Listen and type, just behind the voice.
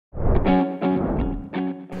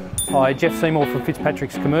Hi, Geoff Seymour from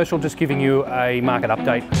Fitzpatricks Commercial, just giving you a market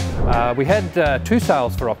update. We had two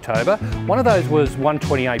sales for October. One of those was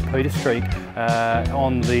 128 Peter Street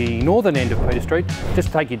on the northern end of Peter Street.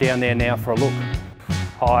 Just take you down there now for a look.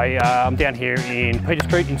 Hi, I'm down here in Peter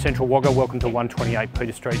Street in central Wagga. Welcome to 128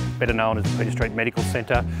 Peter Street, better known as the Peter Street Medical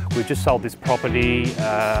Centre. We've just sold this property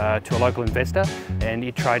to a local investor and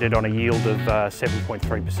it traded on a yield of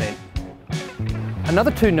 7.3%.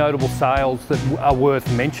 Another two notable sales that are worth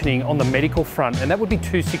mentioning on the medical front, and that would be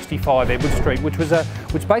 265 Edward Street, which was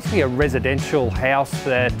basically a residential house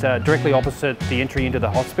that directly opposite the entry into the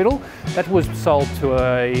hospital. That was sold to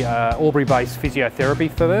a Albury-based physiotherapy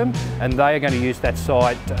firm, and they are going to use that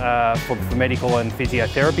site for medical and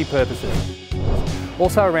physiotherapy purposes.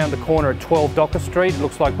 Also around the corner at 12 Docker Street, it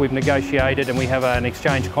looks like we've negotiated and we have an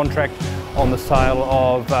exchange contract on the sale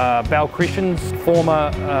of Balcristian's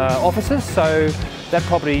former offices. So that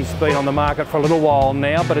property's been on the market for a little while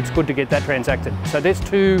now, but it's good to get that transacted. So there's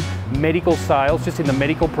two medical sales just in the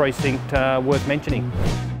medical precinct worth mentioning.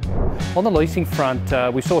 On the leasing front,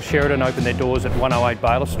 we saw Sheridan open their doors at 108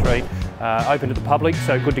 Baylor Street, open to the public,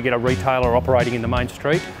 so good to get a retailer operating in the main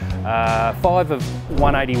street. 5 of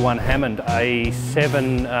 181 Hammond, a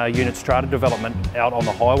 7-unit strata development out on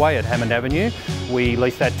the highway at Hammond Avenue. We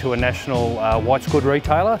leased that to a national white good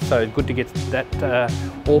retailer, so good to get that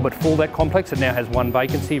all but full, that complex. It now has one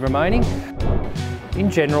vacancy remaining. In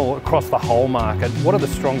general, across the whole market, what are the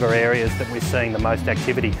stronger areas that we're seeing the most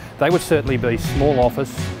activity? They would certainly be small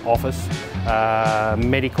office,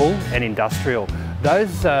 medical and industrial.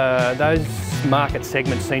 Those market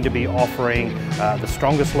segments seem to be offering the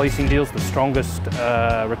strongest leasing deals, the strongest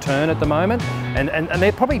return at the moment, and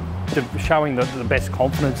they're probably showing the best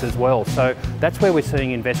confidence as well. So that's where we're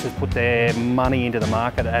seeing investors put their money into the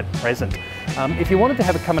market at present. If you wanted to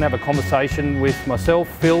come and have a conversation with myself,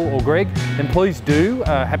 Phil or Greg, then please do.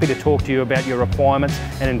 Happy to talk to you about your requirements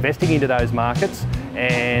and investing into those markets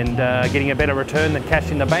and getting a better return than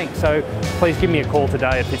cash in the bank. So please give me a call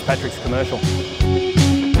today at Fitzpatricks Commercial.